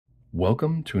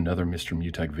Welcome to another Mr.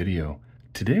 Mutech video.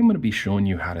 Today I'm going to be showing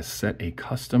you how to set a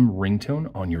custom ringtone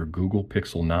on your Google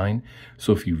Pixel 9.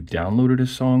 So if you've downloaded a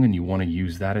song and you want to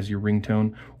use that as your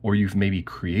ringtone, or you've maybe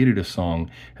created a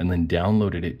song and then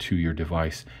downloaded it to your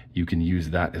device, you can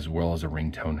use that as well as a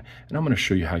ringtone. And I'm going to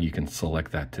show you how you can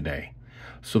select that today.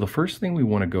 So the first thing we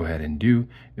want to go ahead and do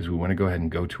is we want to go ahead and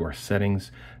go to our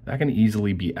settings. That can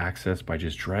easily be accessed by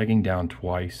just dragging down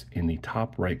twice in the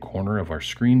top right corner of our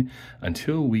screen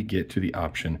until we get to the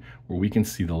option where we can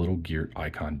see the little gear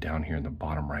icon down here in the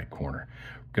bottom right corner.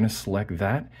 We're going to select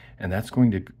that, and that's going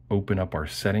to open up our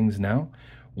settings now.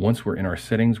 Once we're in our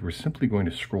settings, we're simply going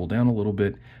to scroll down a little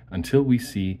bit until we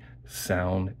see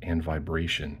sound and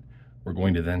vibration. We're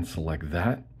going to then select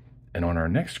that. And on our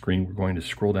next screen, we're going to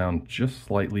scroll down just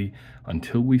slightly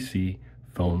until we see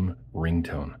phone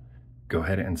ringtone. Go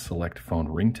ahead and select phone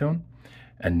ringtone.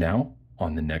 And now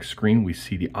on the next screen, we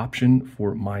see the option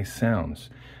for my sounds.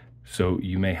 So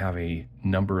you may have a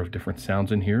number of different sounds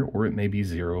in here, or it may be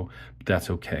 0, but that's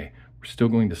okay. We're still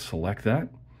going to select that.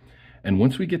 And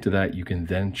once we get to that, you can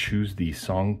then choose the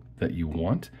song that you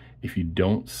want. If you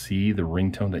don't see the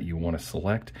ringtone that you want to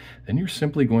select, then you're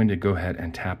simply going to go ahead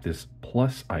and tap this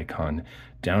plus icon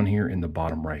down here in the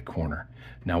bottom right corner.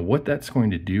 Now what that's going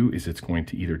to do is it's going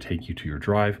to either take you to your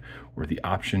drive or the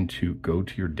option to go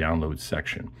to your downloads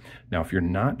section. Now if you're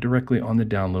not directly on the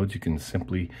downloads, you can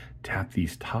simply tap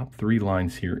these top 3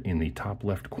 lines here in the top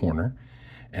left corner,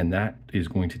 and that is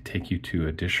going to take you to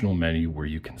additional menu where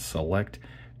you can select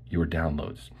your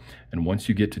downloads. And once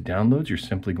you get to downloads, you're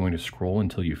simply going to scroll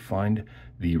until you find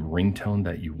the ringtone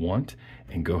that you want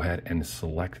and go ahead and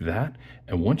select that.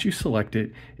 And once you select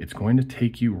it, it's going to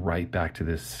take you right back to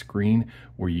this screen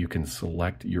where you can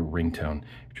select your ringtone.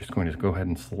 You're just going to go ahead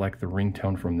and select the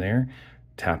ringtone from there,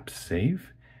 tap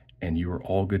save, and you are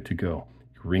all good to go.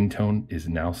 Ringtone is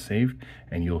now saved,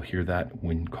 and you'll hear that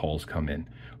when calls come in.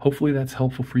 Hopefully that's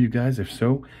helpful for you guys. If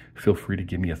so, feel free to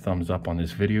give me a thumbs up on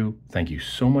this video. Thank you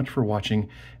so much for watching,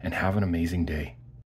 and have an amazing day.